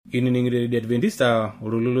Ininingire di Adventista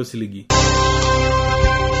olololo siligi.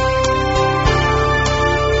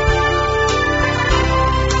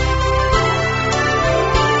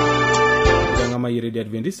 Ngama yire di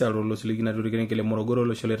Adventista olololo siligi na turikenkele Morogoro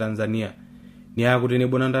lo shole Tanzania. Ni akutene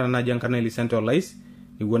bonanda na jankana ilisante olais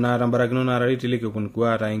ni gona tambarakino na raritileke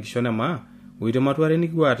kunkuwa ta Enkishon emaa uite matware ni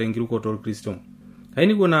kuwa ta Enkirukoto Kristo.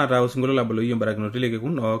 Kaini gona ta usingola labalo iyo mbarakino tileke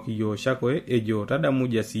kuno kiyo shakwe ejo tadamu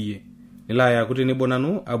jasiye. Nilaya kutene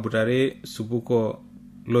bonanu abutare supuko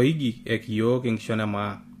loigi ekiyo Enkishon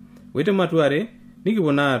emaa. Uite matware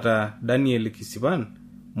nikibona ta Daniel Kisipan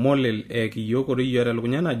molel ekiyo kori yore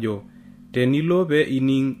lukunyana jo tenilo pe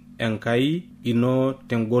ining enkai ino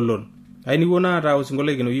tengolon. Aini gona ta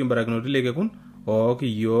usingola kino iyo mbarakino tileke kun o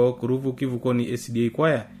kiyo kuruvu kivukoni SDA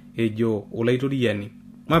kwaya ejo ulaitoriani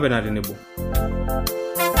mapena tenebo.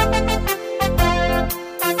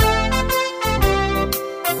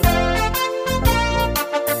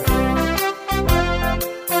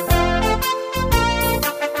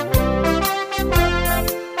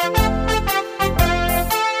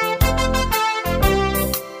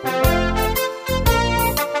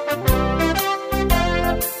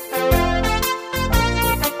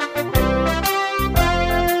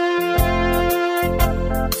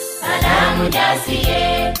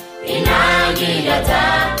 Jasiye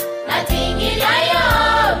inangiyata natingirayo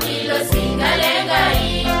bilo singa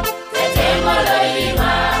Lengai tetemolo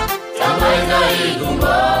iwa tomozo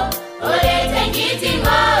igumbo ole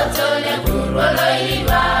tengitingo tole kurolo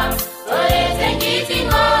iwa ole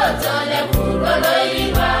tengitingo tole kurolo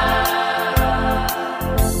iwa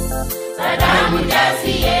Sadamu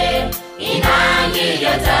Jasiye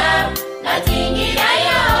inangiyata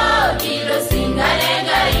natingirayo bilo singa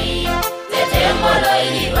Lengai Temolo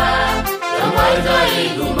iliva, tomozo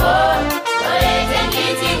igumbo, tole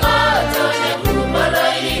tengitingo, tole kumolo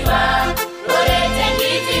iliva, tole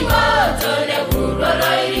tengitingo, tole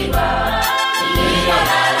kumolo iliva. Tingira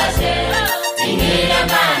lalashe, tingira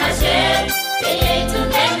ganashe, peye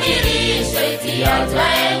tumemiri, shoiti atwa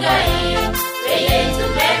Engai, peye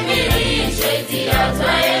tumemiri, shoiti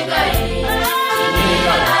atwa Engai.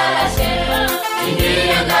 Tingira lalashe,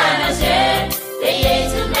 tingira ganashe, peye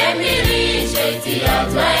tumemiri, shoiti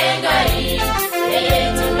atwa Engai, peye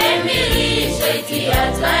tumemiri, shoiti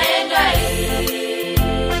atwa Engai.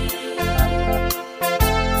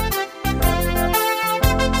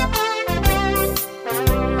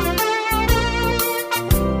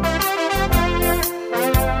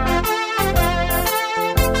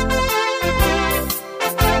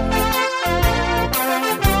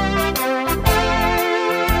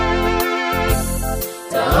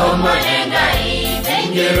 Tomo Lengai,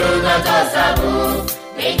 Enkirukoto sabu,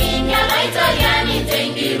 beginya laitaliani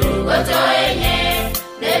Enkirukoto enye,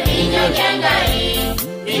 beginyo Lengai,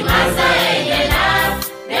 bimasa enyela,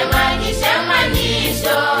 bemanyisha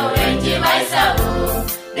manisho, wenji baisabu,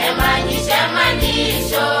 bemanyisha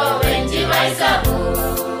manisho, wenji baisabu.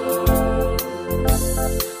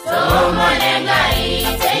 Tomo Lengai,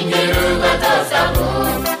 Enkirukoto sabu,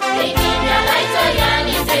 beginya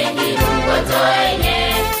laitaliani Enkirukoto enye,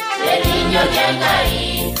 beginyo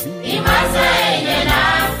Lengai, bimasa enyela,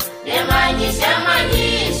 bemanyisha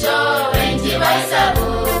manisho, wenji baisabu,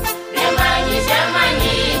 bemanyisha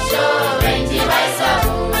manisho, wenji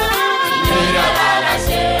baisabu. Tingira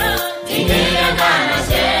lalashe, tingira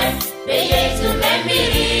ganashe, beye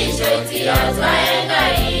tumemiri, shoiti atwa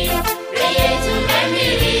Engai, beye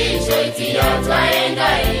tumemiri, shoiti atwa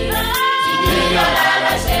Engai. Tingira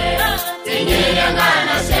lalashe, tingira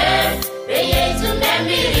ganashe, beye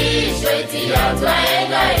tumemiri, shoiti atwa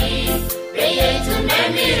Engai, beye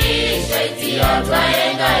tumemiri, shoiti atwa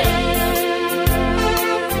Engai.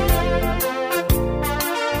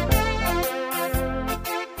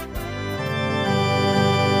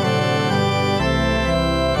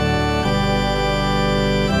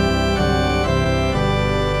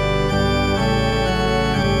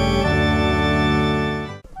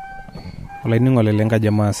 Olainingo lelenga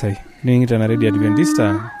jamaa sai ningita na Radio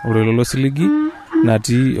Adventista olololo siligi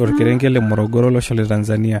nati orkerenkele Morogoro lo shole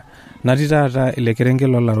Tanzania nati tata ile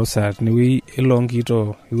kerenkele la Rosat ni wi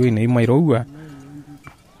elongito iwe nei mairowa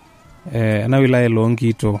na wilaya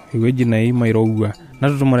elongito iwe jina nei mairowa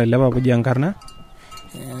natutumore leba paji ankarna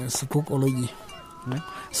supukoloji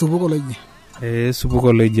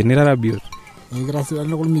supukoloji ni rarabiot grasi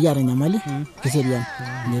ana ko mi yara nyamali kiserian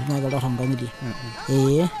ni na ga xam ngamidi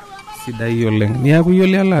sidai yoleng ni aku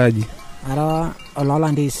yole alaji ara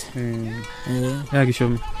olalandis ya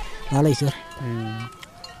kishomi ala isir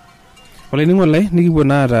Olainining'oni lai nikipuo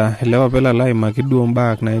naata elewa pelala aimaki duo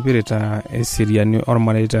mbaa naipirita eseriani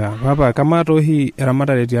ormareita. Papa, kamaa tohi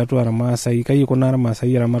eramatare tiatua irmaasai, kai ikuna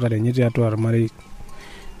irmaasai eramatare enye tiatua irmarei?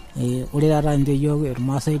 Ore taata ninche iyiok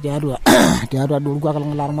irmaasai tiatua duo orkuak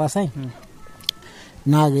lang lormaasai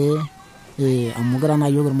naa amu kira naa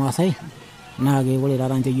iyiok irmaasai naa ore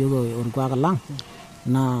taata ninche iyiok orkuak lang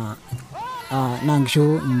naa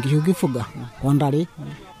nkishu kifuga ontare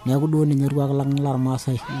neeku duo ninye orkuak lang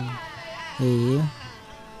lormaasai.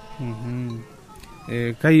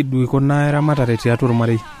 Kai duo ikuna eramatare tiatua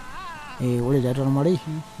ormarei? Ore tiatua ormarei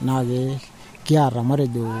naa kiata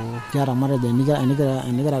matejo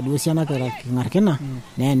enikira duo siana king'arkina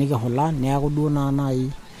naa nikihula neeku duo naa nai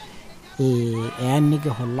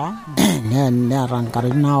nikihula neeta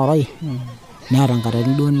nkatitin naoroi neeta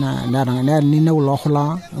nkatitin duo neeta ninepu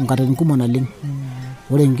loohula nkatitin kumok naleng.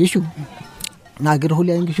 Ore nkishu naa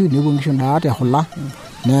kituhuli ake nkishu nepuo nkishu naate hula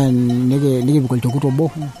nikipik olchokut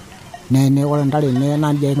obo ore ntare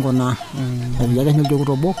naa nijia kinkunaa epiki ake olchokut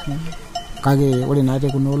obo kake ore naa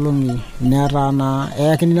tekuna olong'i netaa naa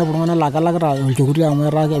ninepu iltung'anak laa kelakita olchokuti amu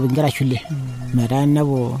etaa kepik nkera shule metaa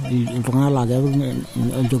inepu iltung'anak laa kepik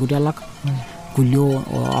olchokuti alak kulie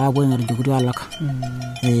aapuo aing'oru olchokuti alak.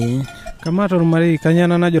 Kamaa tormarei kanyioo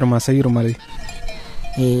ena najo irmaasai ormarei?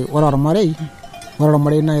 Ore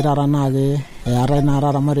ormarei nai taata naa eetae naa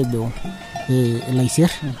taata matejo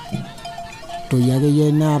ilaisier toi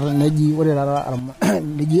akeyie neji ore taata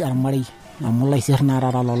neji ormarei amu ilaisier naa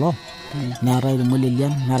taata lolo neetae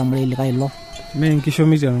irmolelian neetae ormarei likae ilo. Mee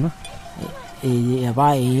nkishomitie ena?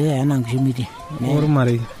 Ena nkishomitie.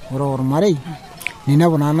 Ormarei? Ore ormarei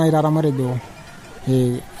ninepu naa nai taata matejo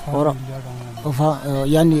ore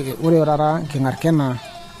taata king'arkina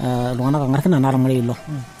iltung'anak king'arkina naa ormarei ilo.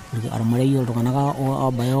 Ormarei iltung'anak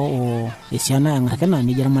obaya esiana eng'arkina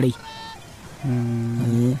neji ormarei.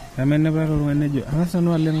 Emenepata oltung'ani nejo ang'as nanu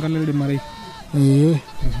alo enkalo elde marei.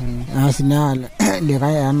 Asi naa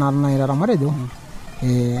likae enaa nai taata matejo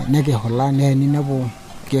nekihula ninepu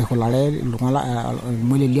kihulare iltung'anak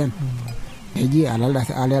irmolelian neji alo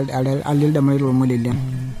elde marei lormolelian.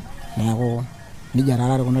 Neeku nijia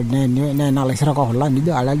taata ikunari naa ilaisirak ohula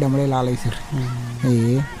nijo alo elde marei lolaisier.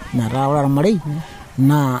 Metaa ore ormarei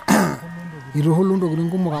naa ituhulu ntokitin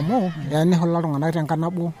kumok amu nihula iltung'anak tenkang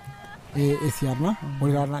nabo esiana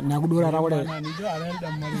ore taata neeku duo taata ore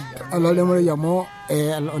alo elde marei amu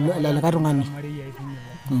lelikae tung'ani.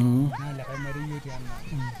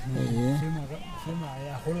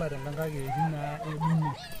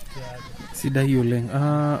 Sidai oleng.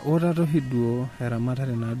 Ore taata oshi duo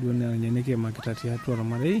eramatare naa duo ninye nikiimakita tiatua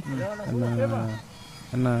ormarei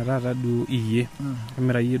enaa taata duo iyie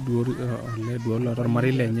emira iyie duo olee duo loota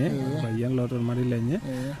ormarei lenye payian loota ormarei lenye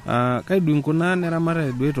kai duo inkunaa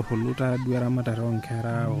eramatare duo aituhulu taa duo eramatare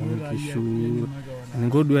oonkera oonkishu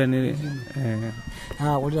eninko duo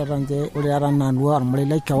ore taata naa duo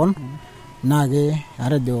ormarei lai kewon naa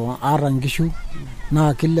atejo aata nkishu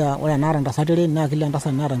naa ore enaata ntasati are naa kila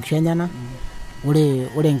entasat neeta nkishu enyenak.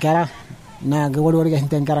 Ore nkera naa keworori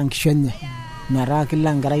sinche nkera nkishu enye metaa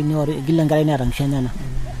kila enkerai neeta nkishu enyenak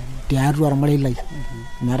tiatua ormarei lai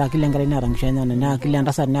metaa kila enkerai neeta nkishu enyenak naa kila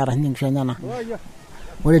entasat neeta sinye nkishu enyenak.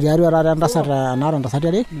 Ore tiatua taata entasat naata ntasati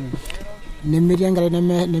are nemetii enkerai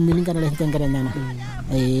nemilingana sinche nkera enyenak.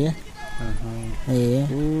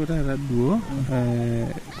 Taata duo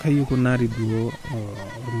kai ikunari duo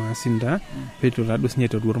irmaasinta peetu taduo sinye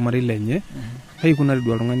aiteru ormarei lenye kai ikunari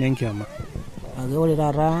duo oltung'ani enkiama? Ore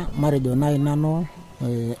taata matejo nai nanu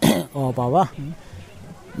opapa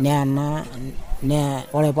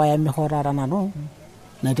ore paemisho taata nanu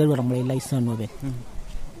naiteru ormarei lai sinanu openy.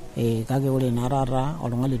 Kake ore naa taata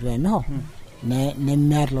oltung'ani litu eemisho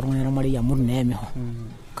nemeeta ilo tung'ani ormarei amu itu naa eemisho.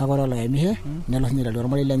 Kake ore oloemishe nelo sinye aiteru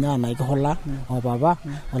ormarei lenye anaa kihula opapa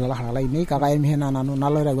olalashera lainei kake aemishe naa nanu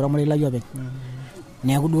nalo aiteru ormarei lai openy.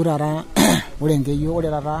 Neeku duo taata ore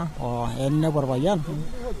taata eninepu orpayian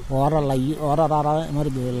oota taata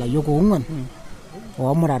matejo ilayiok oong'uan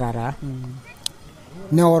oomurata taa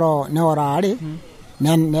neoro are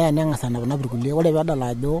neng'as anap irkulie. Ore peedol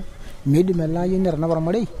ajo miidim ele ayioni atanapa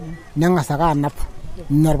ormarei neng'as ake anap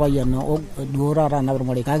ninye orpayian duo taata anap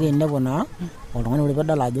ormarei kake inepu naa oltung'ani ore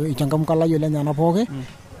peedol ajo ichangamka ilayiok lenyenak pooki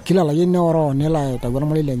kila olayioni neoro nelo aitau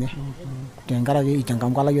ormarei lenye tenkaraki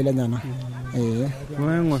ichangamka ilayiok lenyenak.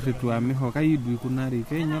 Eng'or itu amisho kai duo ikunari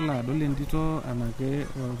keinyala adol entito enake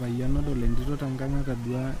orpayian odol entito tenkang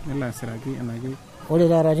atadua nelo asiraki enake? Ore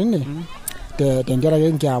taata tine tenkaraki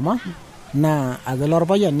enkiama naa akelo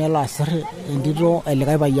orpayian nelo asir entito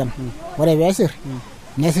elikae payian. Ore peesir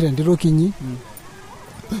nesir entito kinyi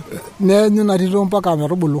neenyu ina tito mpaka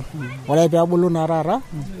metubulu ore peebulu naa taata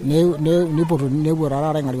nipotu nepuo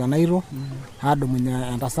taata aing'aru ena tito aadumunye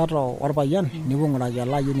entasat orpayian nepuo aing'uraki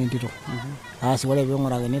ele ayioni entito asi ore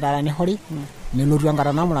peing'urakini taata nihori nelotu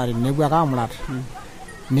enkata namurati nepuo ake amurat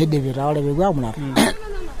nidipi taa ore peepuo amurat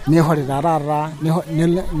nihori taa taata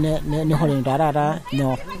nihori taa taata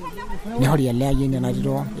nyoo nihori ele ayioni ena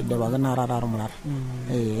tito idipaki naa taata atumurat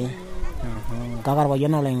kake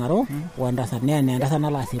orpayian olo aing'aru wentasat nee entasat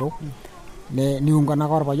nalo asiru niungana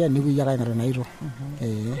ake orpayian nepuoi ake aing'aru ina tito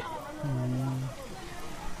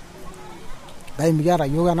kake mikiata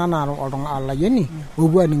yiok ena naa olayieni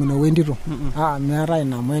opuo aning'uno wentito meetai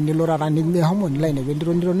ina amu enilo taata nihomo nilo ainepu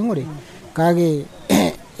entito nitoning'ore kake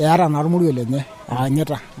eeta naa ormoruo lenye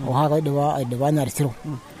aanyita kake aidipa ninye atisiro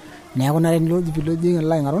neeku nare piilo jing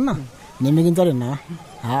ilo aing'aru ina nemikinchori naa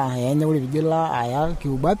eenye ore pijo ilo aya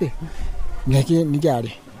kiubape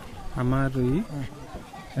nikiari amaa toi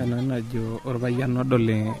ena najo orpayian odol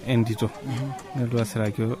entito netu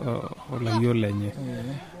asiraki olayiok lenye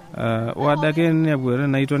wadake nepuore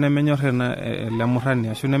naito nemenyor ele murrani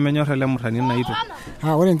ashu nemenyor ele murrani naito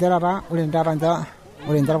ore ninche taata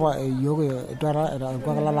yiok taata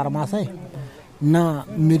orkuak lormaasai naa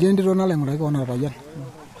metii entito nalo aing'uraki keon orpayian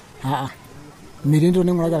metii entito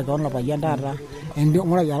naing'uraki keon orpayian taata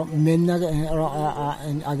ng'uraki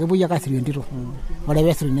akepuoi ake asiru entito ore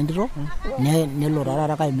peesiruni entito nelo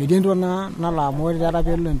taata kake metii entito nalo amu ore taata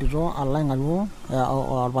peelo entito alo aing'aru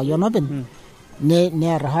orpayian openy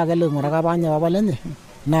neeta hoo ake loing'uraka apa ninye papa lenye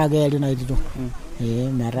naa keeri ina tito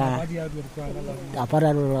metaa apa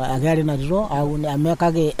keeri ina tito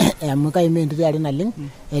kake amu kaime entito eeri naleng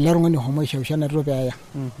ele tung'ani ohomo aishawisha ina tito peeya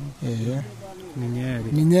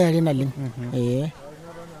ninye eeri naleng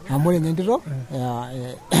amu ore ninye entito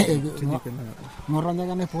ng'otonye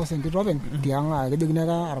ake naipoos entito openy tiang kejokini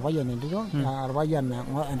ake orpayian entito orpayian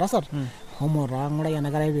entasat homo taa ng'urai ena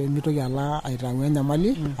kerai peemitoki alo aitau enyamali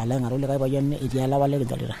alo aing'aru likae payian etii olapa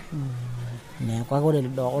likinchorita neeku kake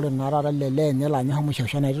ore naa taata lelee enye laa ninye homo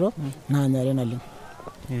aishawisha ina tito naa ninye eeri naleng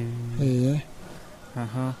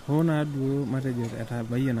hoo naaduo matejo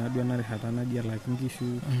etabayie naaduo ena rishata naji alaki nkishu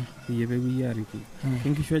peyie pepuoi aariku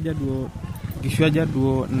nkishu aja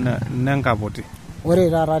duo nenkapoti ore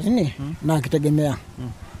taata tine naa kitegemea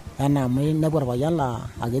enaa amu inepu orpayian laa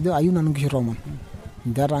akejo ayieu nanu nkishu 10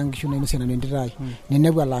 ninche taa nkishu nainosie nanu entito ai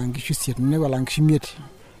ninepu elaa nkishu 8 ninepu elaa nkishu 5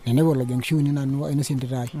 ninepu olojo nkishu 3 nanu ainosie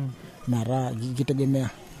entito ai metaa kitegemea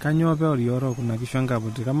kanyoo peorioro kuna kishu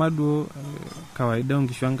enkapoti kama duo kawaida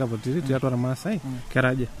onkishu enkapoti tiatua irmaasai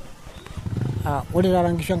keraje ore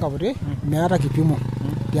taata nkishu enkapoti meeta kipimo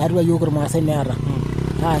tiatua yiok irmaasai meeta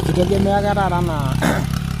kitegemea ake taata naa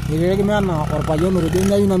orpayian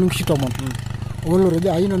otejo ayieu nanu nkishu 10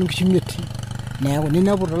 olotejo ayieu nanu nkishu 5 neeku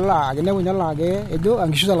ninepu ninye laa ejo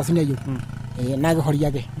nkishu 30 ayieu naa kihori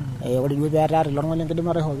ake ore duo peeta ilo tung'ani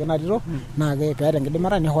enkidimata aihooki ina tito naa peeta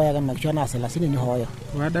enkidimata nihooyo ake nena kishu enaa 30 nihooyo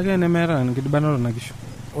wadake nemeeta enkidimata nena kishu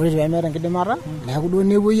ore pemeeta enkidimata neeku duo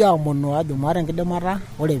nepuoi aamono ajo maata enkidimata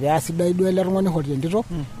ore pea sidai duo ele tung'ani oishorita entito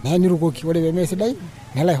neya nirukoki ore pemee sidai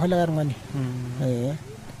nelo aisho likae tung'ani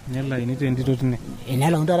nelaini entito tine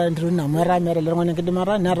nelauni taata entito tine amu etaa meeta ele tung'ani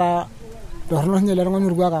enkidimata netaa torrono sinye ele tung'ani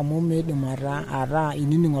orkuak amu meidim ataa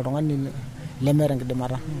inining oltung'ani lemeeta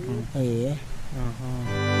enkidimata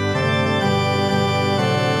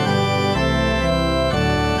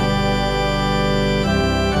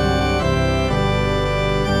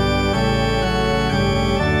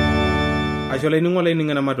asho laining'o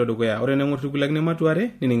laining'ena matua dukuya ore neng'or irkulakini matuare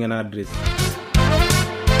nining'ena address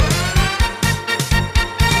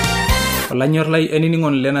olanyor lai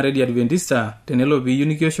enining'on lena Radio Adventista tenelo piiyieu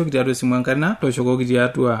nikioshoki tiatua esimu enkarina tooshokoki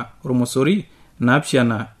tiatua ormosori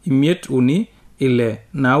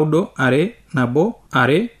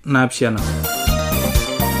 7536921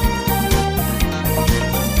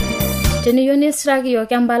 teniyieu nisiraki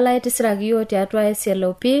yiok empalai tisiraki yiok tiatua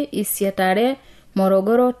SLP 8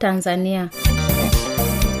 Morogoro, Tanzania.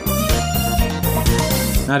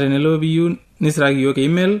 Na tenelo piiyieu nisiraki yiok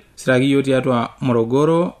email siraki yiok tiatua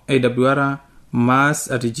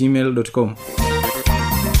morogoro@mas@gmail.com.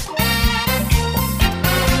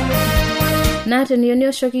 Na teniyieu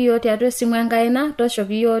nioshoki yiok tiatua esimu enkaina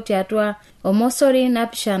toshoki yiok tiatua omosori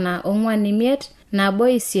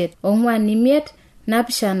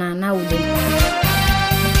 745-48-45-9.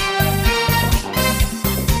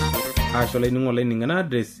 Asho laining'o laining'ena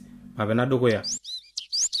address mapena dukuya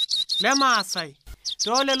lemaasai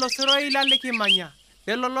tolelo soroi lalikimanya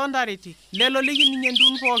lelo londariti lelo likininye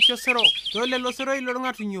ndun pooki osero tolelo soroi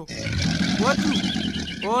lorng'atunyo watu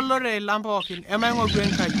olore lampookin emaing'oru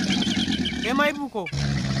enkai emaibuko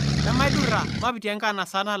Emaidurra mapitie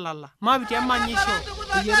enkanasa nalala, mapitie emanyisho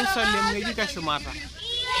Yerusalem ng'ejuk eshumata.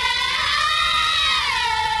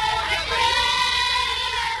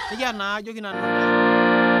 Nejia naa ajoki nanu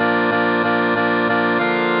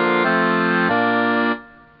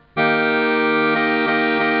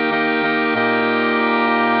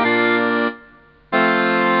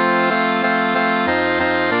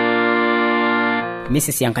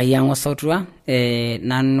Mrs. Enkai osotua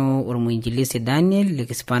nanu ormuinjilisi Daniel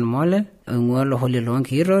Likispan Mole ngolo holi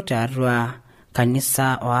lonkiro tatua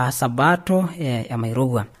kanisa wa Sabato ya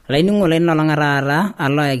Mairogwa. Laini ngola ina langarara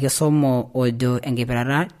ala ya kisomo ojo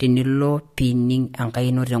enkipirara tinilo pining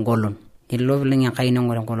Enkai no tengolon. Nilo biling Enkai no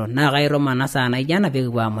tengolon. Na kairo manasa na ijana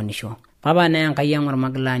pekwa monisho. Papa na Enkai ngor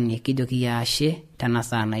maglani kijoki yashe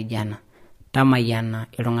tanasa na ijana. Tamayana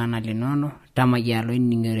ilongana linono, tamayalo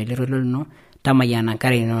iningere lirolno. Tamayana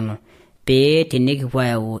kare nono pe tenekipwa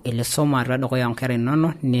yau elisoma rado ko yang kare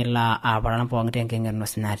nono nila aparana po ngitengengen no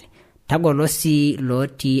sinari tagolo si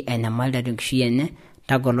loti enamalda dinkshiyene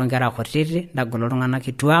tagolo ngara khotiri tagolo ngana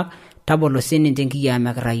kitwa tabolo sini ntenki ya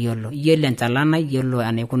makra yolo yele ntalana yolo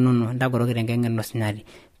anekununu tagolo ngitengengen no sinari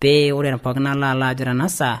pe ore mpagna la jira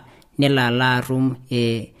nasa nila la room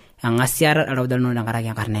angasiara rawdal no ngara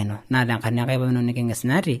yang karneno na dan karnya kay bano nkengen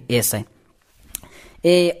sinari esa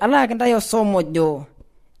ala kenda yo somo jo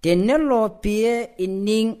tenelo pie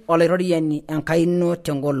ining oleroriani Enkai no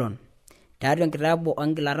tengolon taro ngirabo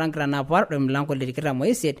angilarangra na par mlango lirikira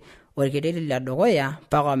moiset orkederi la dogoya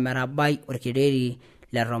paka merabai orkederi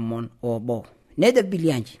la ramon obo nede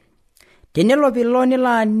bilianji tenelo piloni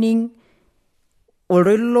la ning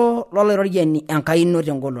orilo loleroriani Enkai no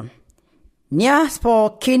tengolon nya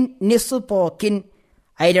spokin nisu pokin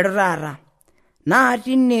aiderara na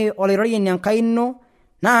tinne oleroriani Enkai no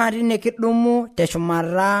na rine kidumu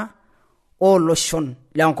teshumara oloshon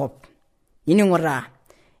lankop nini ngora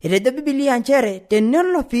irede Biblia nchere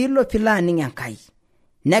tenelo pilo pilani Enkai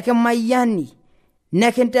neke mayani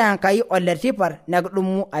neke Enkai olertipar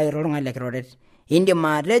nakdumu airolnga lekrodet indi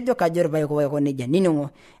marejo kajor bay ko neja nini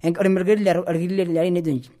ngo enkormirgel argile ne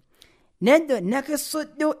donji nedo neke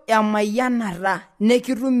soddo amayanara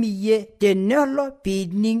nekirumiye tenelo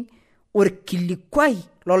pining orkilikwai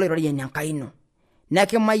lolororiani Enkai no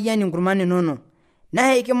nake mayani ngurmani nono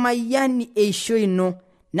na eke mayani eishoino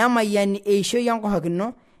na mayani eisho yango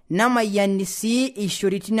hakino na mayani si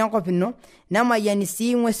eishoriti nango pino na mayani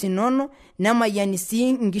si ngwesinono na mayani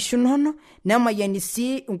si ngishunono na mayani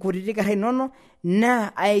si nkuririka henono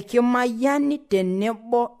na eke mayani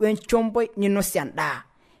tenebo wenchombo ninosianda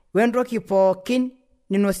wenroki pokin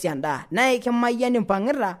ninosianda na eke mayani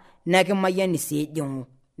mpangira na eke mayani si jongo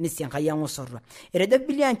Mrs. Enkai sorwa erede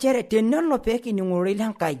Biblia nchere tenelo peki ni ngorele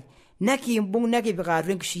Enkai naki mbung naki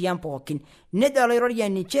bikaru nkishiyam pokin nedalo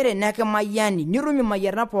iroriani nchere naki mayani nirumi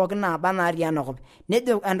mayarna pokin na banari anoko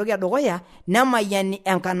nedo andoga dogoya na mayani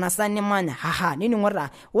enkanasa ni manya haha nini ngora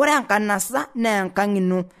ora enkanasa na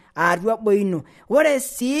enkangino arwa boino ore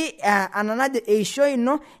si ananade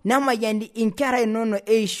eishoino na mayani inkara inono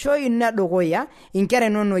eishoina dogoya inkara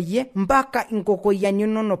inono ye mpaka inkokoyani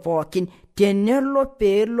inono pokin tenelo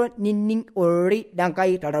pelo nining ori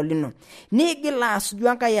Enkai tarolino nigilas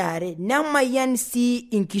juanka yare namayan si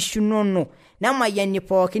inkishunono namayan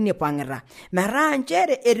pokin ni pangira mara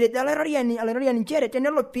nchere eredalariani nchere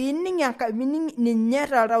tenelo pining Enkai mining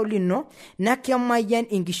ninyera raulino nakemayan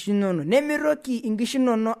inkishunono nemiroki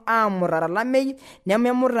inkishunono amurara lamei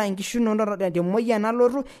nememura inkishunono de moyana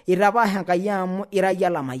loru iraba Enkai yamu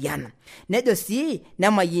irayala mayana nedo si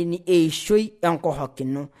namayini eishoi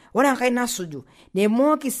enkohokino ora Enkai nasuju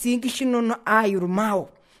nemoki sinkishunono ayurmao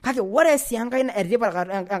kake wore si Enkai na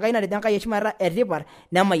eripar Enkai na Enkai yeshmara eripar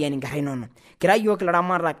namayani ngahinono kira yok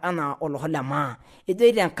lamarak ana oloholama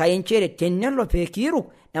edoire Enkai nchere tenelo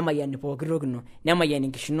pekiru namayani pokirogno namayani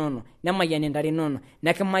ngishinono namayani ndarinono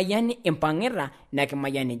nakemayani empangira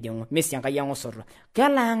nakemayani jengo Mrs. Enkai sorro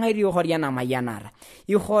kala ngari hori na mayanara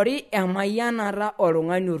ihori emayanara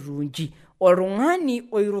orungani runji orungani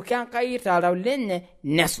oiruka Enkai tarawlene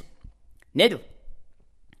nesu nedo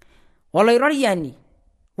oloiroriani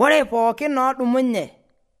wore pokin no dumunye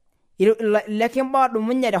lekimba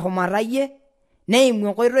dumunye de homaraye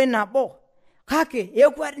neimu koiroi nabo kake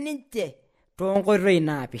ekwar ninte tonkoiroi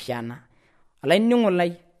na pishana alaini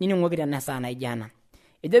ngolai nini ngokira na sana ijana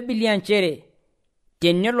edo Biblia nchere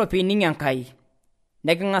tenelo pining Enkai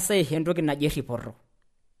nekingasa hendoki na jeriporro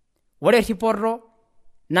wore riporro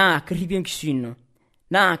na kiribien kishino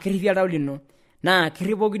na kiribia daulino na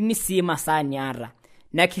kiribogni si masani ara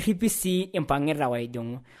na kiripisi empangira wa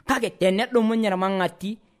idongo kake tenedo munyara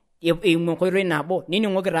mangati imwe koiro nabo nini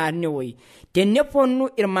ngokira ne woi teneponu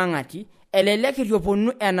irmangati elelek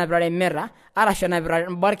itoponu enapirare mera arashu enapirare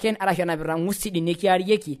mbarken arashu enapirare ng'usi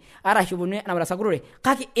nikiarieki arashu eponu enapirare sakurore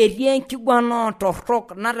kake etii enkiguana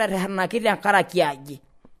torrok naterrenaki tenkaraki aji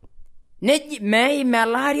neji meim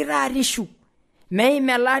elaari taata ishu meim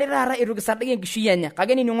elaari taata itu kisadiki enkishui enye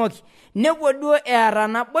kake nining'oki nepuo duo eeta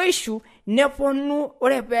nabo ishu neponu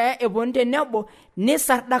ore pee eponu tenebo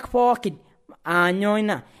nisadak pookin aanyo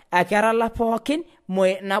ina akerala pookin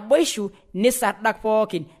nabo ishu nisadak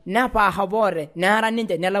pookin nepaaha poote neara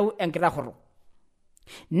ninche nelau enkitakoro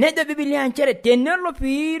nejo Biblia nchere tenelo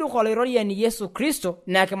piiruk oloiroriani Yesu Kristo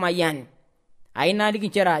nekimayian ainaaliki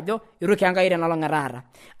nchere ajo iruk Enkai tenalong' taata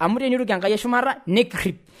amu teniruk Enkai eshumata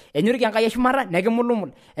nikirrip eniruk Enkai eshumata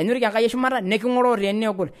nekimulumul eniruk Enkai eshumata neking'oroo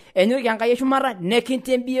tenegol eniruk Enkai eshumata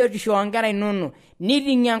nekincho biotisho oonkera inonok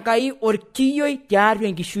niting' Enkai orkiyioi tiatua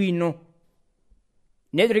enkishui ino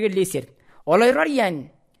nejo irkilisiet oloiroriani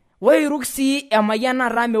woiruk sii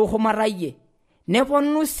emayianata meuhumatayie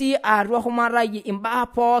neponu sii atua humatayie imbaa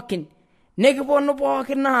pookin nekiponu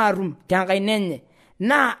pookin aarum tenkaina enye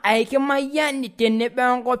naa aikimayiani tenebo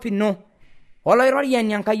enkop ino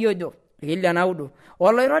oloiroriani Enkai ojo irkilio naudo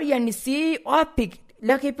oloiroriani sii opik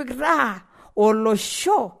lekipikita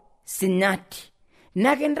olosho sinyati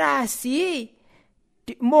nekintaa sii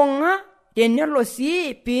mbung'a tenelo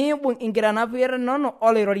sii piimbung' inkitanapita inonok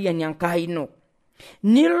oloiroriani Enkai ino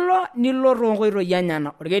nilo toonkoitoi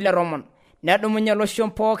enyenak orkilio tomon nedumunye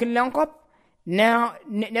loshon pookin lenkop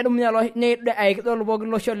nedumunye aikidol pookin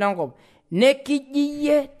loshon lenkop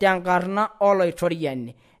nekijiyie tenkarna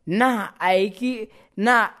oloitoriani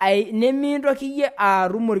nemintoki yie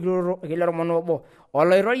aarum orkilio tomon obo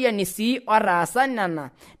oloitoriani sii otaasa nena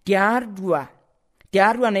tiatua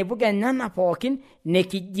naipuka enyenak pookin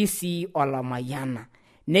nekiji sii olamayiana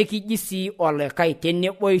nekiji sii olikai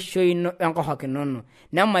tenebo ishoi ino enkoshoki inono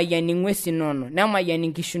nemayiani ng'uesi inono nemayiani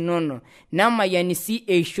nkishu inono nemayiani sii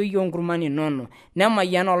eishoi oonkurman inono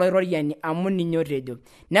nemayian oloiroriani amu ninye otejo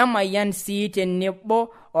nemayian sii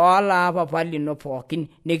tenebo oolaapapa lino pookin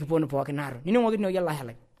nekiponu pookin aaru nining'oki tinewueji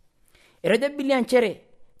olahelai etejo Biblia nchere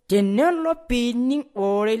tenelo piining'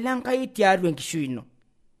 ororei Lenkai tiatua enkishui ino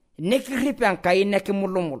nekirrip Enkai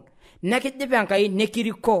nekimulumul nekijip Enkai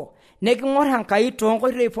nekirikoo neking'or Enkai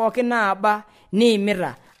toonkoitoi pookin naaba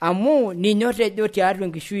niimita amu ninye otejo tiatua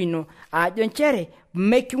enkishui ino ajo nchere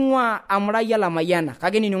meking'ua amurai olamayiana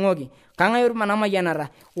kake nining'oki kang'ae orum ena mayianata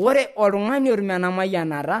ore oltung'ani orum ena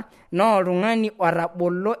mayianata naa oltung'ani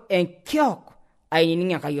otabolo enkiok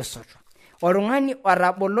ainining' Enkai osoto oltung'ani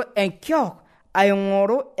otabolo enkiok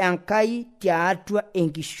aing'oru Enkai tiatua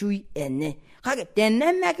enkishui enye kake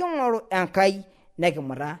tenemeking'oru Enkai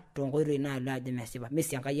nekimuta toonkoitoi naalo ajo mesipa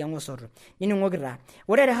mesi Enkai eng'osoto nining'oki taa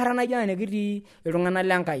ore erishata naijo ena nekitii iltung'anak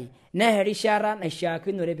Lenkai naa erishata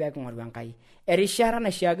naishiakinore peeking'oru Enkai erishata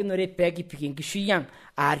naishiakinore peekipik enkishui ang'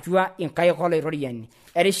 atua inkaik oloiroriani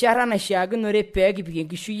erishata naishiakinore peekipik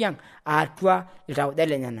enkishui ang' atua iltauja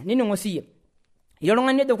lenyenak nining'o siyie iyie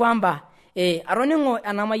oltung'ani ojo kwamba atoning'o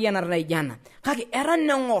ena mayianata naijo ena kake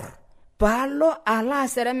etaneng'or paalo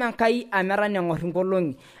aserem Enkai amu etaneng'or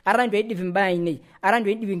inkolong'i eton itu aidip imbaa ainei eton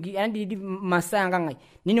itu aidip masaa enkang' ai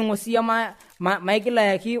nining'o siyie maigil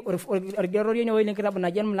ayaki orgerori ene lenkitabu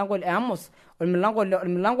naji ormilango le Amos ormilango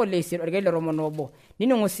le 8 orkilio tomon obo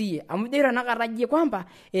nining'o siyie amu ijo tanakata jie kwamba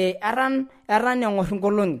etaneng'or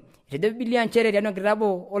inkolong'i etejo Biblia nchere tiatua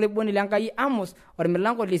enkitabu oloiboni Lenkai Amos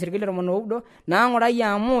ormilango le 8 orkilio tomon oudo naang'urai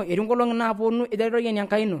amu etii nkolong'i naaponu etoriani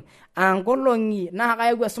Enkai ino nkolong'i naa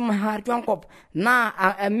kayau esumash atua enkop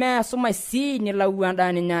naa emee esumash sii nilau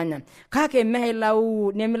endaa ninyanya kake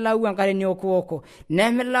nemilau enkare niokuoko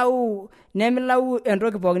nemilau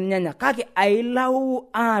entoki pookin ninyanya kake ailau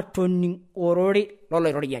aatoning' ororei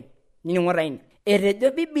loloitoriani nining'o taa ine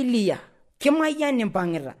etejo Biblia kimayian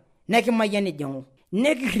impang'ita nekimayian ijing'u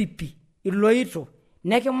nekirripi iloito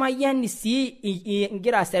nekimayiani sii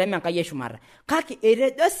ingira aserem Enkai eshumata kake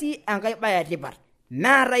etejo sii enkai baye etipat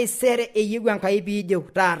meetai sere eyieu Enkai piijeu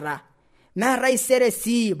taata meetai sere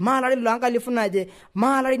sii maalari loonkalifu naje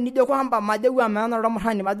maalari nijo kwamba majeu amu eena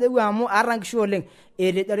olmurrani majeu amu aata nkishu oleng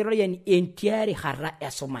etejo oloiroriani entiari kata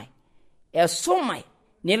esumai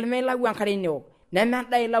nemilau enkare niwok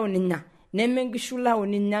nemendaa ilau ninya nemenkishu lau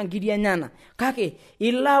ninya nkiri enyana kake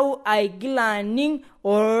ilau aigil aning'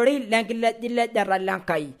 ororei lenkilejilejata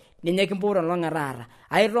Lenkai ninye kimpot olong' taata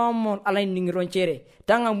aitoomon alainining'ito nchere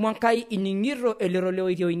tang'amu Enkai ining'ito elero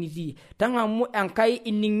leoitioi nitii tang'amu Enkai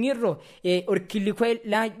ining'ito orkilikwai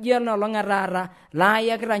lajo enolong' taata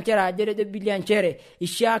laayakita nchere ajo etejo Biblia nchere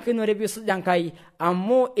ishiakinore piisuj Enkai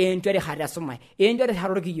amu entiari hata esumash entiari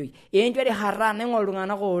hata orkiyioi entiari hata naing'oru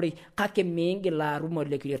iltung'anak ororei kake miingil arum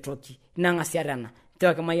olekiretoki nang'asi atena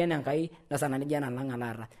to ke mayana Enkai na sana ni jana langa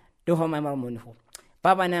lara do ho mai marmoni ho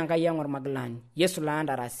papa na Enkai yangor maglani Yesu la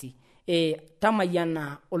andarasi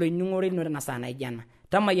tamayana olo nyungore no na sana jana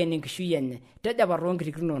tamayana Enkishu yenne teja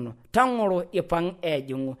barongi krinono tangoro ipang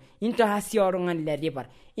ejungu into hasioro ngan le ribar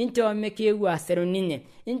into meke wa seronine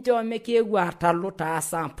into meke wa talu ta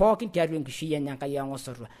sa pokin tiaru Enkishu yenne Enkai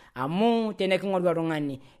yangosorwa amu tenek ngorwa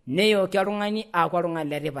rongani neyo kya rongani akwa ronga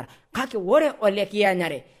le ribar kake wore ole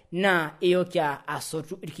kiyanyare na eyo kya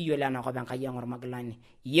asotu irkiyola na ko Enkai yangor maglani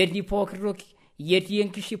yedi pokroki yeti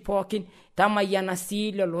Enkishu pokin tamayana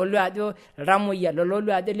si lolo ado ramoya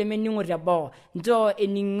lolo ado le meningo rabo ndo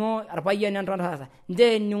eningo arpayana ndasa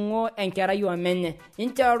nde ningo enkara yo amene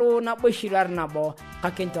intaro na boshilar na bo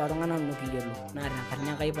kakentaro ngana nukiyelo na ran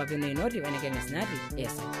karnya kai pape no inori wene kenesnati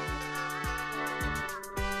esa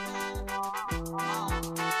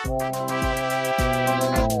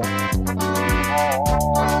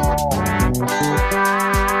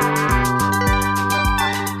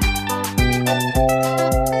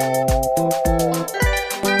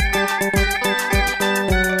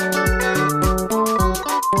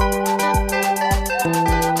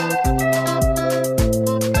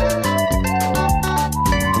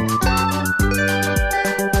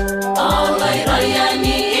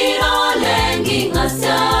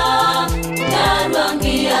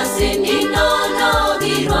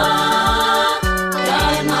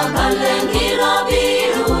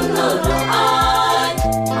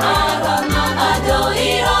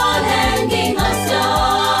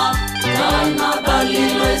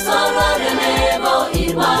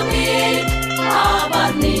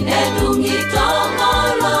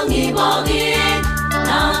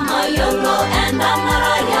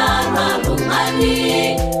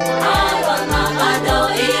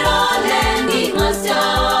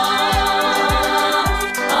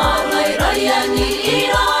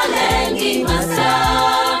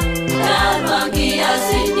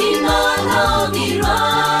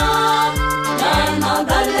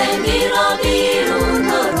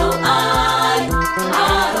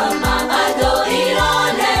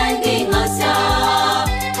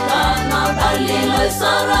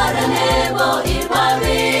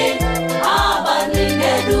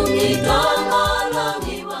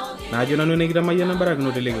najo nanu ne kita mayana barak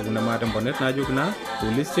no delege kuna mata mponet najo kuna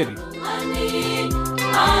police cheri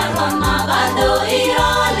arama ado ira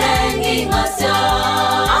lengi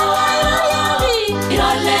masya